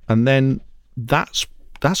need, and then that's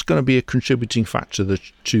going to be a contributing factor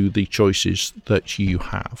to the choices that you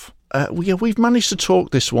have. We've managed to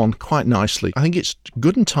talk this one quite nicely. I think it's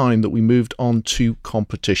good and time that we moved on to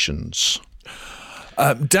competitions.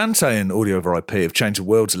 Dante and Audio over IP have changed the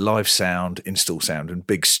world's live sound, install sound, and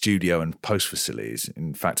big studio and post facilities.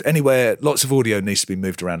 In fact, anywhere lots of audio needs to be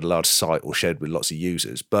moved around a large site or shared with lots of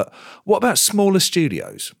users. But what about smaller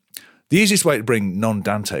studios? The easiest way to bring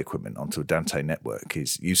non-Dante equipment onto a Dante network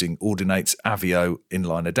is using Audinate's Avio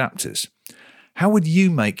inline adapters. How would you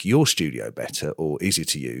make your studio better or easier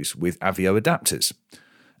to use with Avio adapters?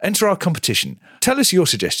 Enter our competition. Tell us your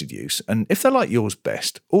suggested use, and if they like yours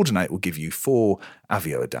best, Audinate will give you 4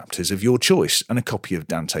 Avio adapters of your choice and a copy of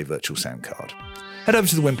Dante Virtual Sound Card. Head over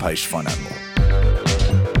to the webpage to find out more.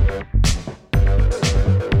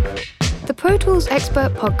 The Pro Tools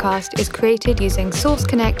Expert Podcast is created using Source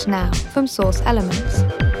Connect Now from Source Elements.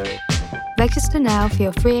 Register now for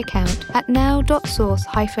your free account at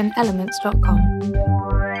now.source-elements.com.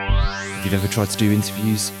 If you've ever tried to do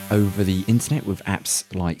interviews over the internet with apps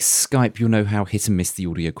like Skype, you'll know how hit and miss the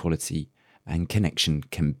audio quality and connection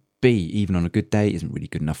can be. Even on a good day, it isn't really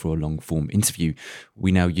good enough for a long-form interview.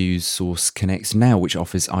 We now use Source Connect Now, which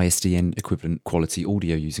offers ISDN equivalent quality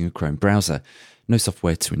audio using a Chrome browser. No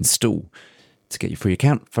software to install. To get your free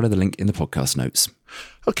account, follow the link in the podcast notes.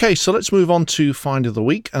 Okay, so let's move on to Find of the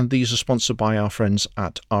Week, and these are sponsored by our friends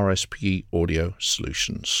at RSPE Audio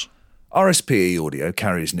Solutions. RSPE Audio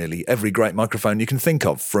carries nearly every great microphone you can think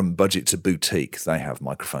of, from budget to boutique. They have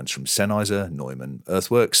microphones from Sennheiser, Neumann,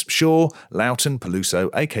 Earthworks, Shure, Loughton, Peluso,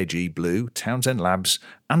 AKG, Blue, Townsend Labs,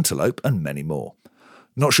 Antelope, and many more.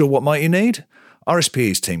 Not sure what mic you need?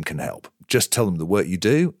 RSPE's team can help. Just tell them the work you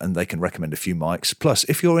do, and they can recommend a few mics. Plus,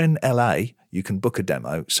 if you're in LA, you can book a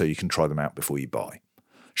demo so you can try them out before you buy.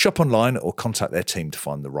 Shop online or contact their team to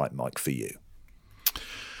find the right mic for you.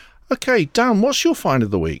 Okay, Dan, what's your find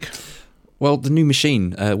of the week? Well, the new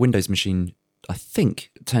machine, Windows machine, I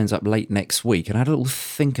think turns up late next week. And I had a little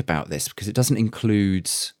think about this because it doesn't include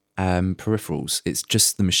peripherals. It's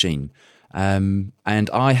just the machine. And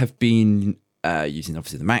I have been using,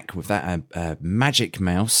 obviously, the Mac with that Magic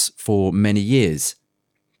Mouse for many years.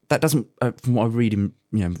 That doesn't, from what I read in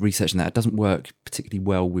researching that, it doesn't work particularly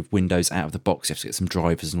well with Windows out of the box. You have to get some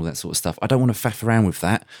drivers and all that sort of stuff. I don't want to faff around with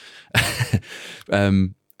that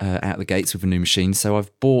out the gates with a new machine. So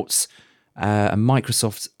I've bought a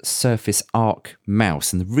Microsoft Surface Arc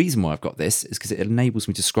mouse. And the reason why I've got this is because it enables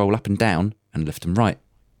me to scroll up and down and left and right.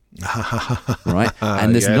 Right?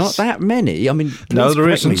 And there's not that many. I mean, no, there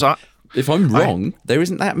isn't. If I'm wrong, there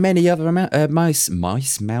isn't that many other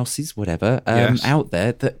mouses, whatever, out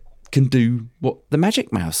there that can do what the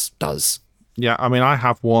Magic Mouse does. Yeah, I mean, I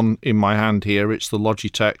have one in my hand here. It's the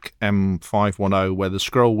Logitech M510, where the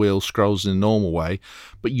scroll wheel scrolls in a normal way,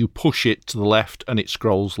 but you push it to the left and it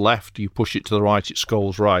scrolls left. You push it to the right, it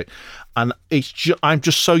scrolls right. And I'm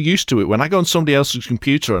just so used to it. When I go on somebody else's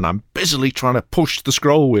computer and I'm busily trying to push the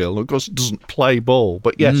scroll wheel, of course it doesn't play ball.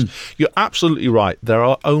 But yes, you're absolutely right. There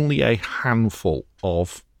are only a handful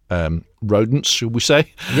of rodents, should we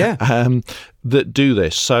say? Yeah. That do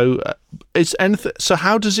this. So it's anything. So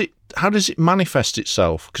how does it manifest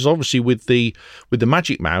itself? Because obviously with the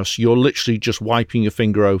Magic Mouse, you're literally just wiping your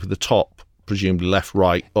finger over the top, presumably left,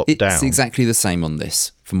 right, up, down. It's exactly the same on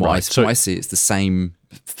this. From what I see, it's the same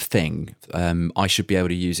thing. I should be able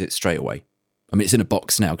to use it straight away. I mean, it's in a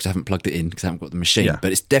box now because I haven't plugged it in because I haven't got the machine.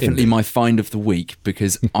 But it's definitely my find of the week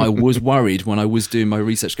because I was worried when I was doing my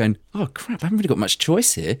research going, oh, crap, I haven't really got much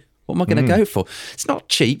choice here. What am I going to go for? It's not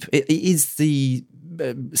cheap. It is the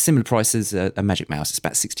similar price as a Magic Mouse. It's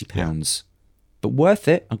about £60, but worth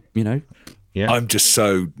it. Yeah. I'm just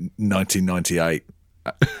so 1998.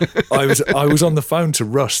 I was on the phone to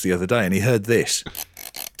Russ the other day, and he heard this.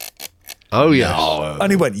 Oh yeah, and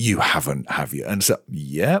he went, "You haven't, have you?" And so,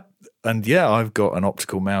 yeah, and yeah, I've got an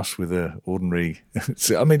optical mouse with an ordinary.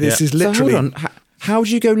 So, I mean, this is literally. So hold on, how do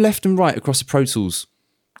you go left and right across the Pro Tools?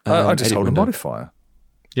 I just hold a modifier.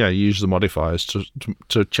 Yeah, you use the modifiers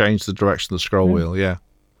to change the direction of the scroll wheel. Yeah.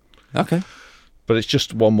 Okay. But it's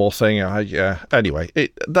just one more thing. Anyway,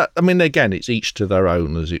 again, it's each to their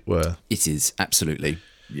own, as it were. It is, absolutely.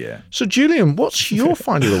 Yeah. So, Julian, what's your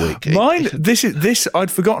find of the week? Mine. This. I'd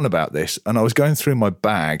forgotten about this, and I was going through my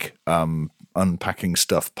bag, unpacking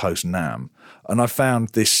stuff post NAMM, and I found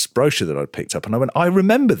this brochure that I'd picked up, and I went, I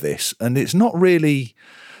remember this, and it's not really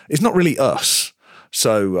us.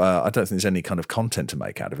 So I don't think there's any kind of content to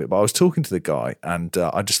make out of it. But I was talking to the guy, and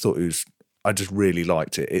I just thought I just really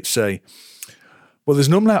liked it. It's there's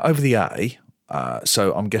an umlaut over the A,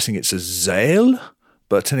 so I'm guessing it's a Zale.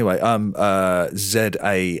 But anyway, ZAHL,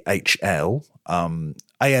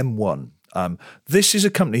 AM1. This is a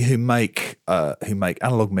company who make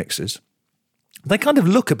analog mixers. They kind of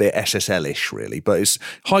look a bit SSL-ish, really, but it's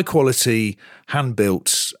high quality, hand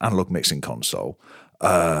built analog mixing console,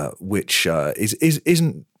 which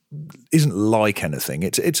isn't like anything.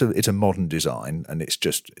 It's a modern design, and it's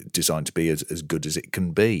just designed to be as good as it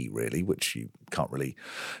can be, really, which you can't really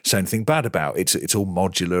say anything bad about. It's all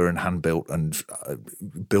modular and hand built and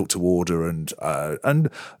built to order and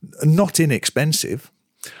not inexpensive.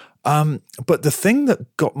 But the thing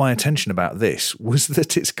that got my attention about this was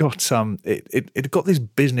that it's got it got this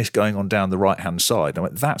business going on down the right hand side. I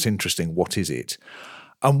went, that's interesting. What is it?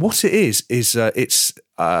 And what it is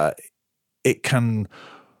it can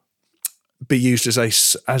be used as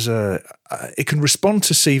it can respond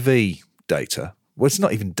to CV data. Well, it's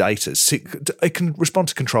not even data. It can respond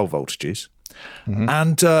to control voltages. Mm-hmm.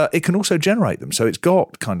 And it can also generate them. So it's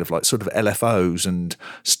got kind of like sort of LFOs and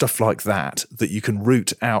stuff like that you can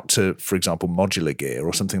route out to, for example, modular gear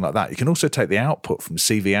or something like that. You can also take the output from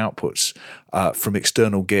CV outputs from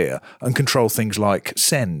external gear and control things like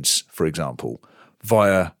sends, for example,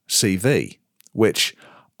 via CV, which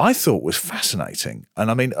I thought was fascinating.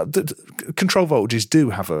 And I mean, control voltages do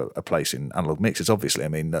have a place in analog mixers, obviously. I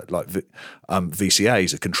mean, like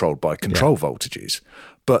VCAs are controlled by control voltages,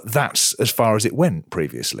 but that's as far as it went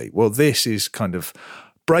previously. Well, this is kind of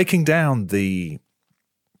breaking down the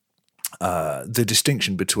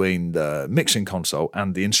distinction between the mixing console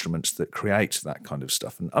and the instruments that create that kind of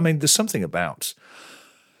stuff. And I mean, there's something about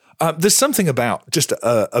just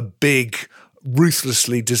a big,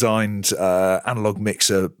 ruthlessly designed analog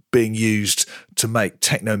mixer being used to make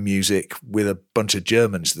techno music with a bunch of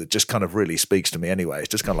Germans that just kind of really speaks to me anyway. It's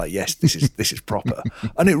just kind of like, yes, this is proper.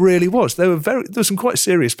 And it really was. There were some quite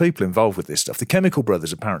serious people involved with this stuff. The Chemical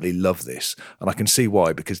Brothers apparently love this, and I can see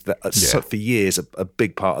why, because for years a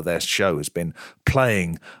big part of their show has been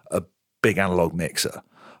playing a big analog mixer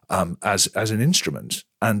as an instrument.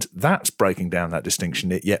 And that's breaking down that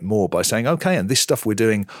distinction yet more by saying, okay, and this stuff we're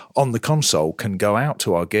doing on the console can go out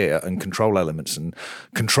to our gear and control elements and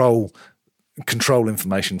control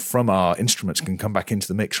information from our instruments, can come back into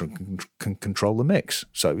the mixer and can control the mix.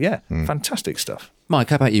 So, yeah, fantastic stuff.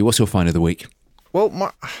 Mike, how about you? What's your find of the week?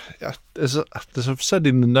 Well, as I've said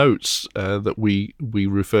in the notes that we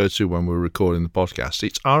refer to when we're recording the podcast,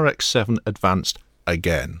 it's RX7 Advanced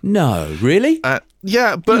again. No, really?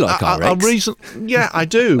 Yeah, but you like RX? I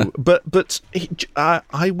do. but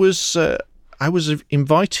I was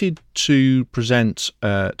invited to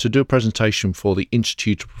do a presentation for the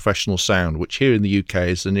Institute of Professional Sound, which here in the UK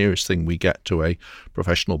is the nearest thing we get to a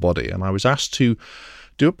professional body, and I was asked to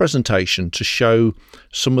do a presentation to show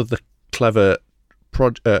some of the clever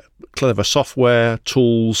software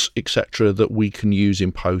tools, etc., that we can use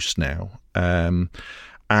in post now.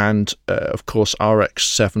 And of course,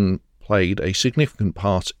 RX7 played a significant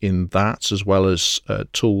part in that, as well as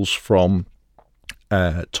tools from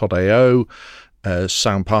Todd.io,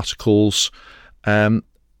 Sound Particles, and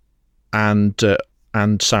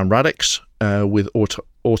Sound Radix with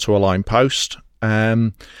Auto Align Post.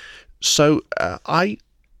 So I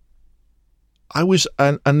was,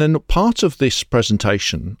 and then part of this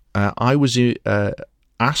presentation, I was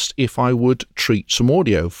asked if I would treat some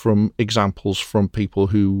audio from examples from people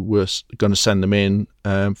who were going to send them in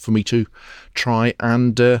for me to try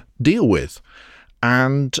and deal with.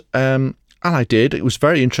 And I did. It was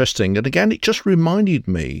very interesting. And again, it just reminded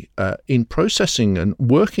me in processing and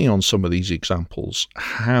working on some of these examples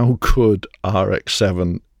how good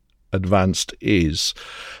RX7 Advanced is.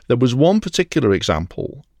 There was one particular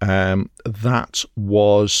example that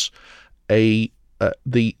was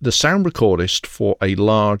the sound recordist for a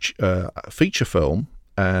large feature film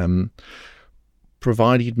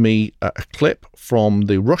provided me a clip from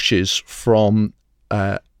the rushes from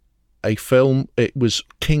a film. It was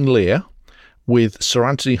King Lear with Sir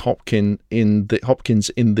Anthony Hopkins in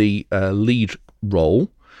the lead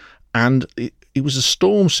role, and it was a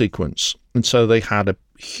storm sequence, and so they had a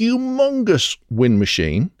humongous wind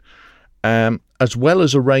machine as well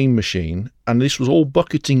as a rain machine, and this was all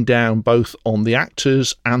bucketing down both on the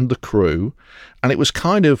actors and the crew, and it was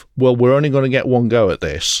kind of, well, we're only going to get one go at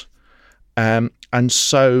this. And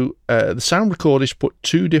so the sound recordist put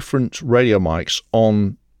two different radio mics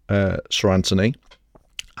on Sir Anthony,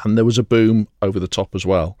 and there was a boom over the top as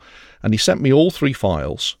well. And he sent me all three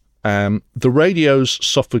files. The radios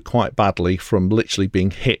suffered quite badly from literally being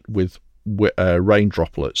hit with rain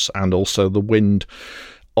droplets, and also the wind.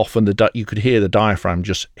 Often you could hear the diaphragm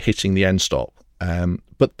just hitting the end stop.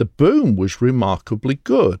 But the boom was remarkably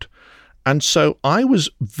good. And so I was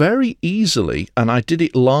very easily, and I did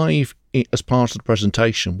it live as part of the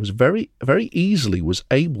presentation, was very, very easily was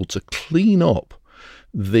able to clean up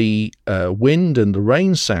the wind and the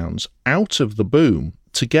rain sounds out of the boom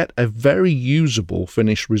to get a very usable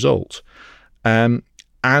finished result. And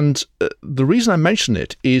the reason I mention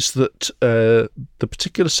it is that the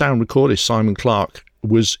particular sound recordist, Simon Clark,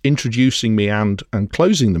 was introducing me and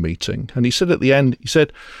closing the meeting. And he said at the end, he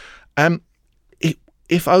said,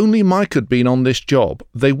 if only Mike had been on this job,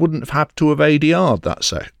 they wouldn't have had to have ADR'd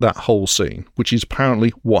that whole scene, which is apparently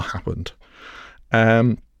what happened.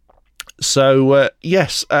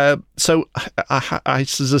 Yes. So as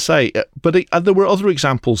I say, but there were other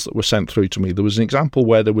examples that were sent through to me. There was an example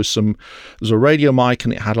where there was a radio mic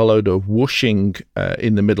and it had a load of whooshing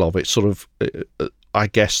in the middle of it. Sort of, I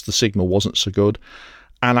guess the signal wasn't so good.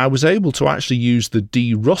 And I was able to actually use the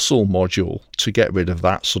D. Russell module to get rid of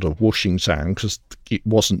that sort of whooshing sound, because it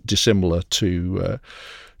wasn't dissimilar to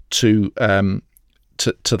that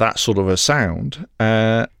sort of a sound.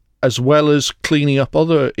 As well as cleaning up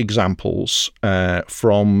other examples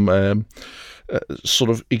from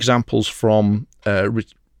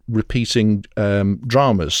repeating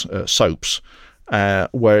dramas, soaps,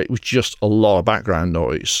 where it was just a lot of background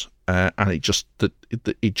noise, and it just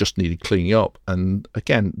needed cleaning up. And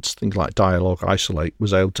again, it's things like Dialogue Isolate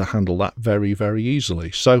was able to handle that very, very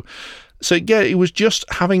easily. So yeah, it was just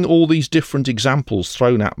having all these different examples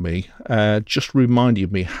thrown at me, just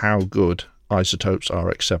reminded me how good Isotope's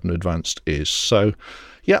RX7 Advanced is. So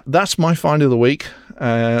yeah, that's my find of the week.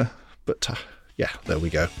 Yeah, there we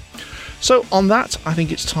go. So on that, I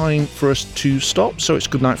think it's time for us to stop. So it's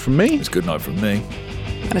good night from me. It's good night from me.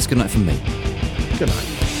 And it's good night from me. Good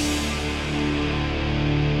night.